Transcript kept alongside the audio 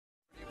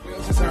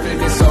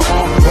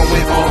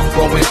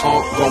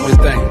ongoing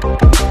thing.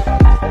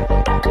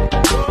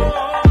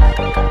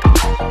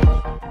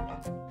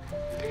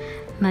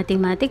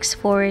 Mathematics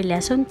for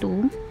Lesson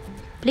 2.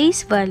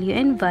 Place value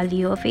and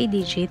value of a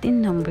digit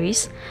in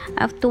numbers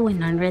up to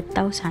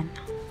 100,000.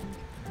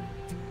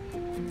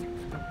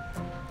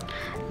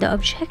 The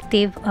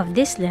objective of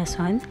this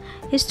lesson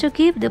is to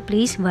give the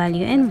place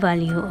value and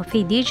value of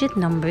a digit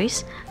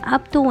numbers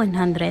up to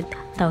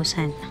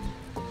 100,000.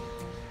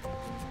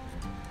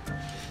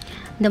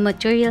 The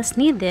materials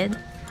needed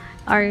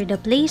are the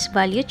place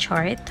value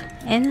chart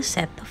and a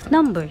set of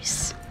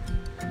numbers.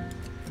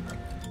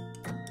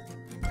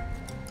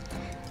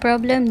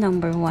 Problem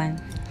number 1.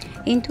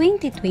 In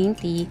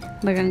 2020,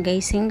 Barangay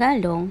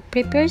Singalong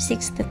prepared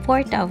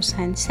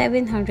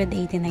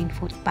 64,789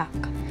 food pack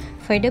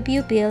for the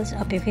pupils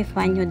of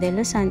Epifanio de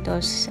los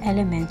Santos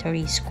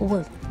Elementary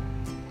School.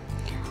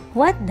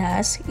 What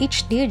does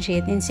each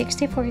digit in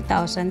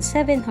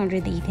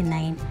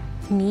 64,789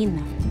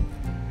 mean?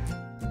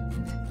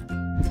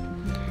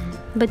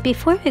 But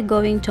before we're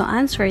going to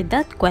answer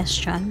that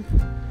question,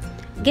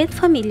 get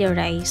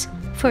familiarized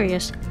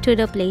first to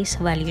the place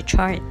value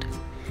chart.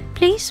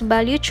 Place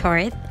value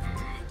chart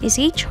is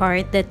a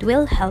chart that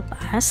will help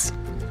us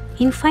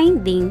in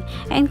finding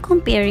and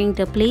comparing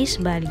the place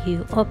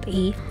value of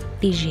a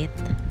digit.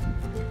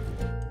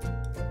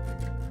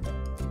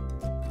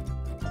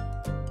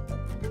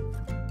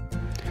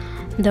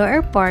 There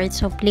are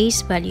parts of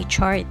place value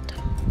chart.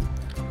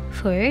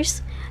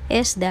 First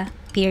is the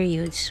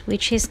periods,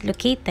 which is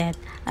located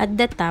at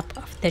the top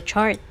of the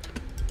chart.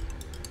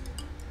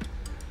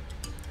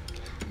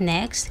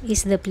 Next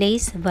is the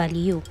place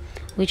value,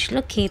 which is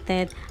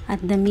located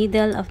at the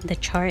middle of the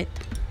chart.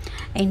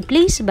 And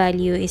place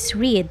value is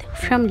read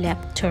from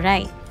left to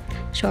right.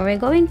 So we're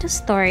going to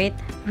start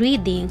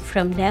reading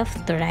from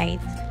left to right.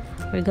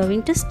 We're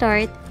going to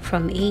start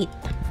from 8.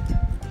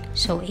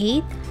 So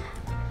 8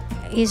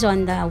 is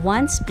on the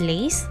ones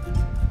place.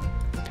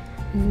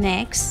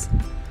 Next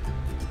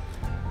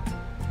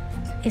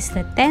is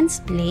the tens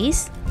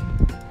place.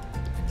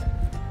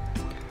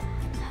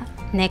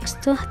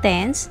 Next to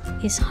tens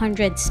is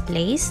hundreds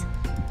place.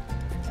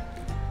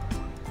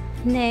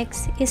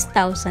 Next is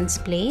thousands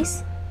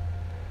place.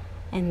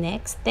 And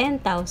next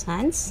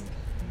 10,000s.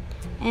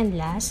 And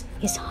last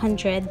is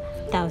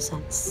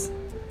 100,000s.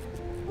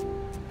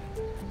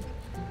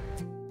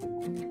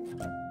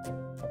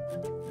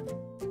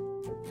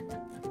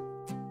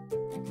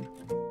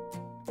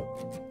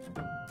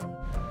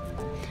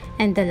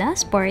 And the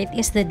last part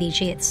is the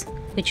digits,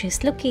 which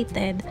is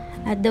located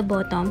at the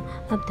bottom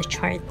of the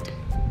chart.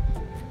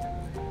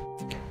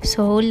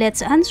 So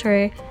let's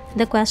answer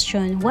the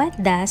question,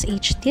 what does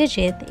each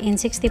digit in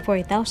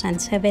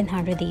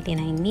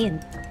 64,789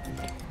 mean?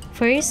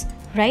 First,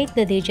 write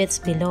the digits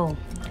below.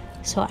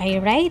 So I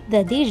write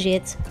the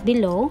digits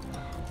below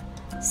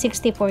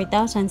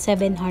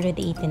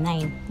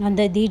 64,789 on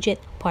the digit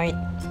part.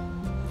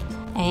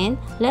 And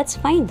let's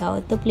find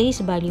out the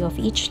place value of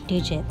each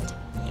digit.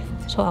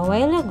 So a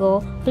while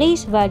ago,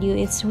 place value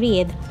is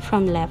read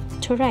from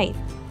left to right.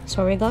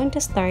 So we're going to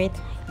start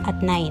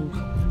at 9.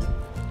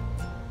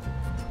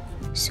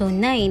 So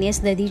 9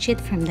 is the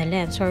digit from the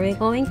left. So we're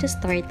going to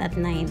start at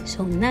 9.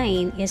 So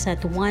 9 is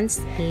at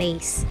ones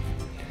place.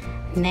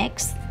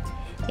 Next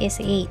is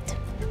 8.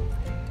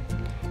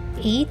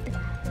 8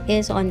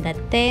 is on the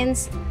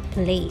tens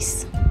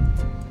place.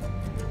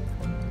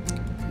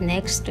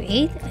 Next to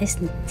 8 is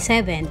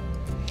 7.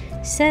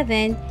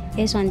 7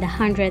 is on the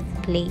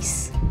hundredth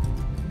place.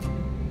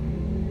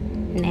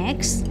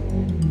 Next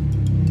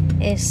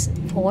is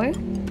 4.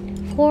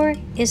 4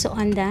 is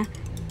on the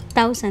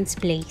thousands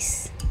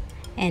place.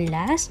 And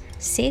last,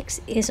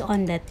 6 is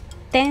on the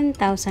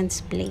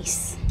 10,000s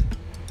place.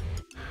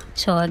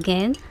 So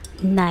again,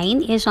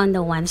 9 is on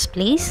the ones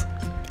place.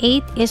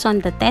 8 is on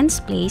the tens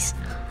place.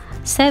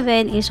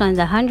 7 is on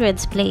the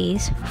hundreds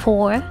place.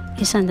 4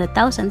 is on the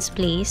thousands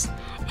place.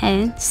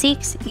 And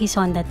 6 is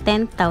on the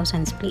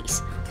 10,000s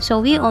place.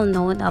 So we all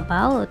know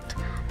about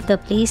the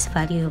place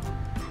value.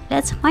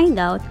 Let's find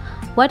out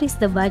what is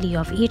the value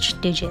of each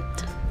digit.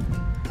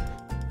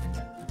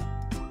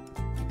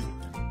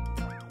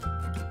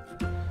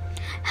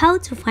 How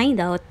to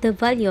find out the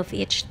value of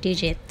each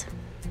digit?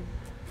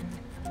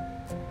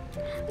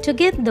 To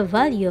get the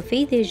value of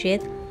a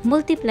digit,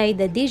 multiply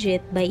the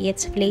digit by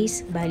its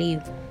place value.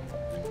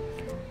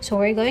 So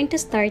we're going to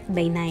start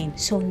by 9.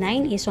 So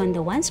 9 is on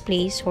the ones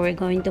place, so we're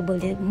going to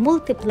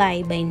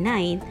multiply by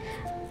 9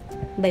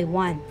 by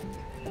 1.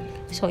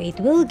 So it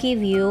will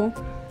give you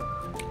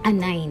a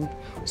 9.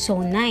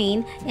 So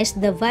 9 is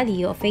the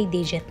value of a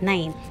digit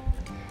 9.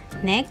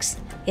 Next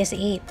is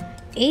 8.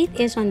 8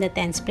 is on the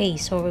tens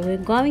place, so we're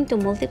going to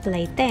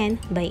multiply 10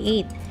 by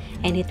 8,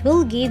 and it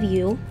will give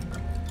you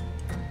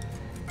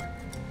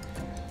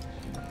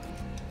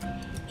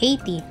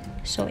 80.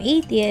 So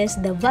 80 is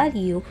the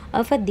value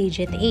of a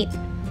digit 8.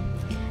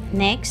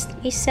 Next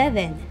is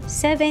 7.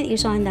 7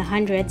 is on the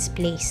hundreds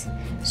place.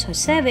 So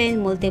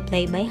 7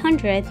 multiplied by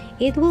 100,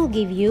 it will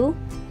give you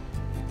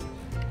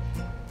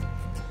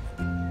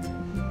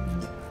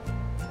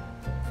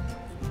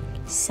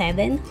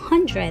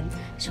 700.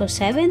 So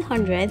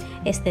 700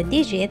 is the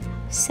digit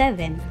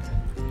 7.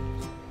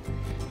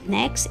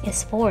 Next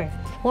is 4.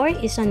 4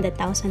 is on the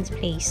thousands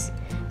place.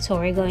 So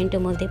we're going to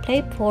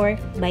multiply 4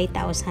 by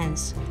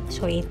thousands.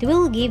 So it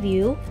will give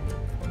you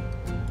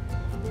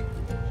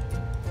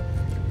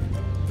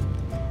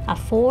a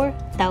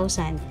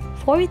 4,000.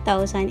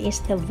 4,000 is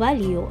the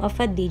value of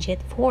a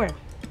digit 4.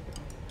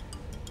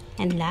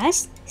 And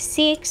last,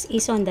 6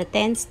 is on the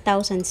tens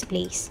thousands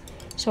place.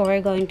 So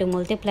we're going to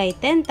multiply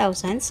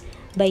 10,000s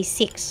by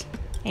 6.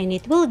 And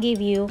it will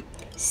give you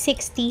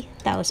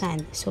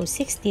 60,000. So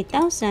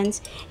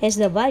 60,000 is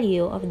the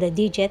value of the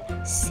digit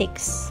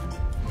 6.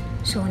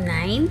 So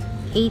 9,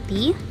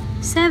 80,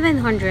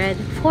 700,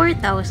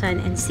 4,000,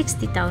 and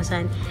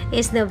 60,000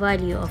 is the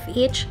value of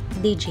each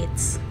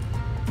digits.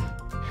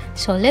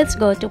 So let's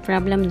go to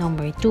problem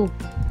number 2.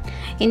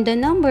 In the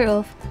number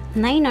of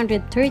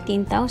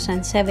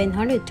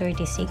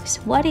 913,736,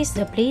 what is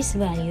the place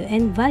value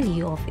and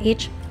value of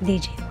each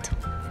digit?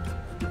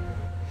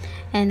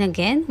 And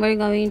again, we're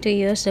going to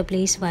use the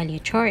place value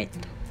chart.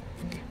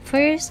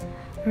 First,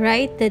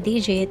 write the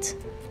digits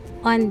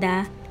on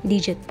the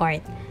digit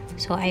part.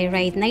 So I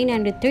write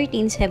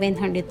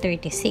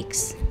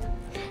 913,736.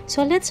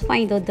 So let's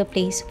find out the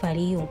place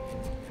value.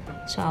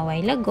 So a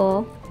while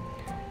ago,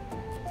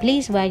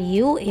 place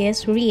value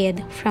is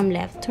read from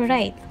left to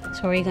right.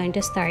 So we're going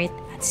to start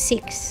at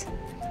 6.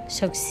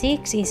 So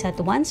 6 is at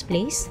ones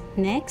place.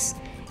 Next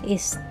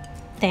is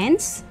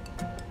tens.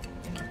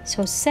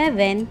 So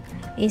 7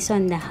 is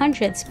on the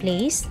hundreds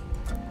place.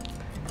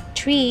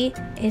 3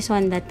 is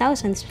on the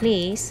thousands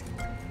place.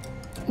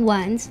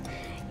 1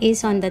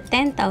 is on the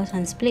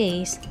 10,000s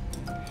place.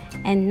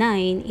 And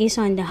 9 is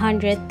on the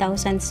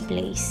 100,000s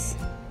place.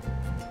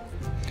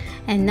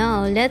 And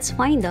now let's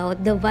find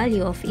out the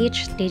value of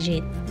each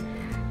digit.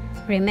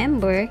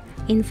 Remember,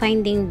 in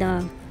finding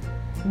the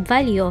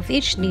value of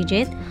each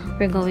digit,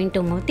 we're going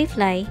to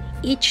multiply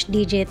each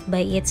digit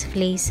by its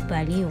place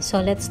value. So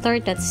let's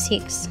start at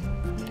 6.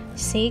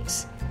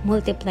 6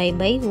 multiplied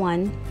by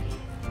 1.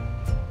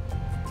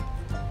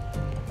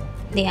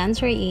 The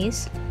answer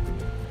is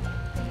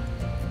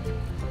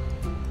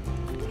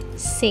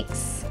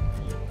 6.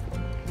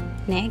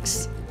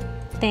 Next,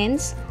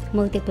 tens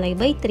multiplied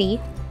by 3.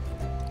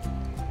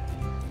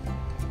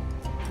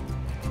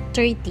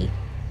 30.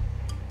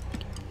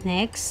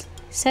 Next,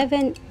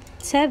 7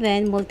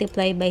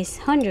 multiplied by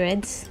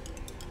hundreds.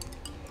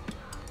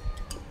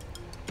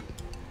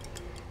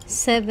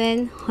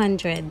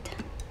 700.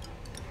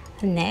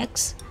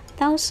 Next,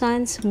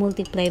 thousands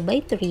multiplied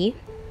by 3.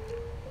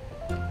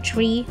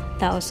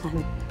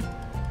 3,000.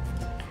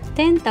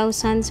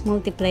 10,000s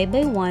multiplied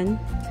by 1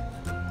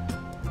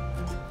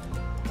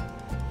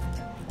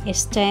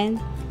 is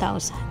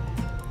 10,000.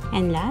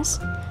 And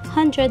last,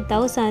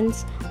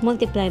 100,000s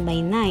multiplied by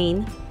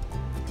 9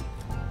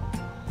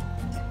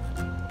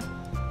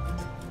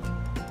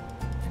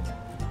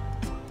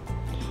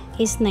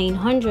 is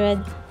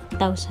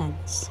 900,000.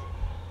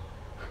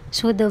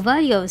 So the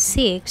value of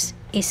 6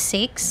 is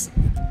 6,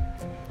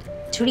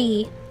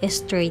 3 is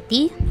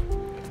 30,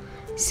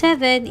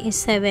 7 is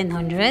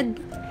 700,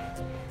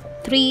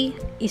 3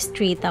 is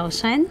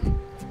 3,000,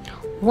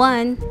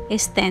 1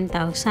 is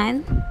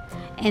 10,000,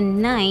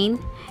 and 9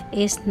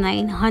 is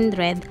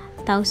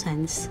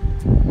 900,000.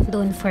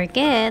 Don't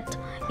forget,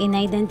 in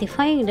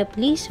identifying the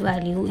place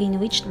value in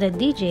which the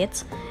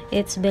digits,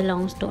 it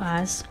belongs to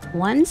us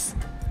ones,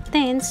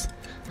 tens,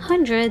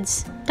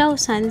 hundreds,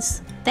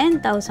 thousands,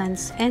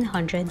 10,000s, and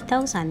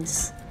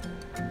 100,000s.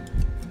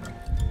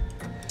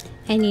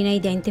 And in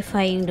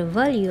identifying the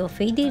value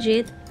of a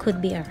digit could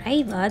be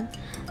arrived at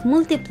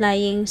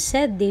multiplying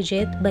said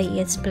digit by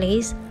its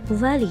place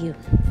value.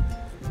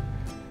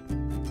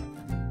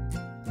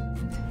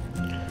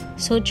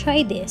 So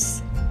try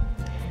this.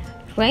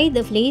 Write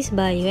the place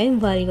value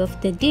and value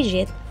of the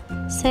digit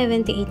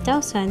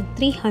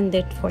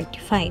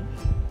 78,345.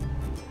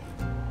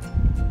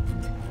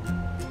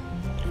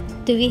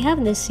 Do we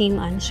have the same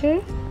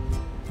answer?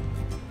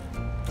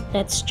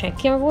 Let's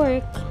check your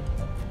work.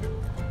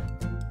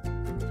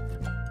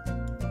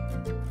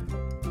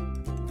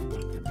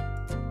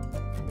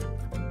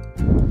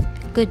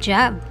 Good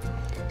job!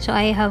 So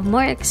I have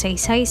more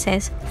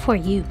exercises for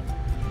you.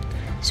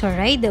 So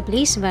write the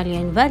place value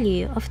and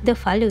value of the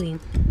following.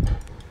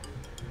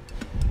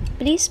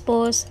 Please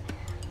pause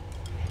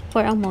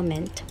for a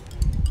moment.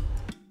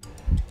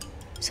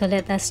 So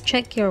let us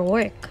check your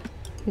work.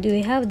 Do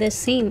we have the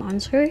same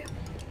answer?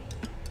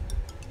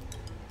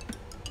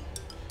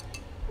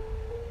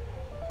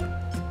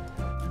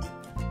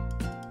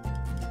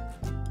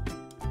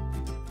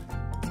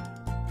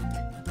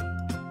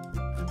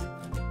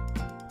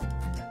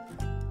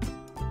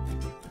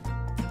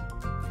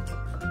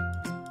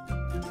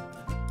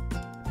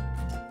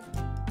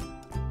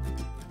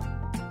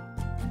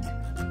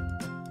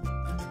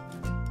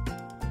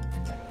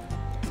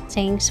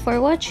 Thanks for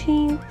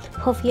watching.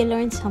 Hope you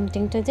learned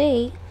something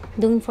today.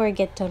 Don't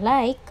forget to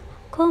like,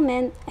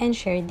 comment, and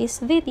share this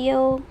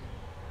video.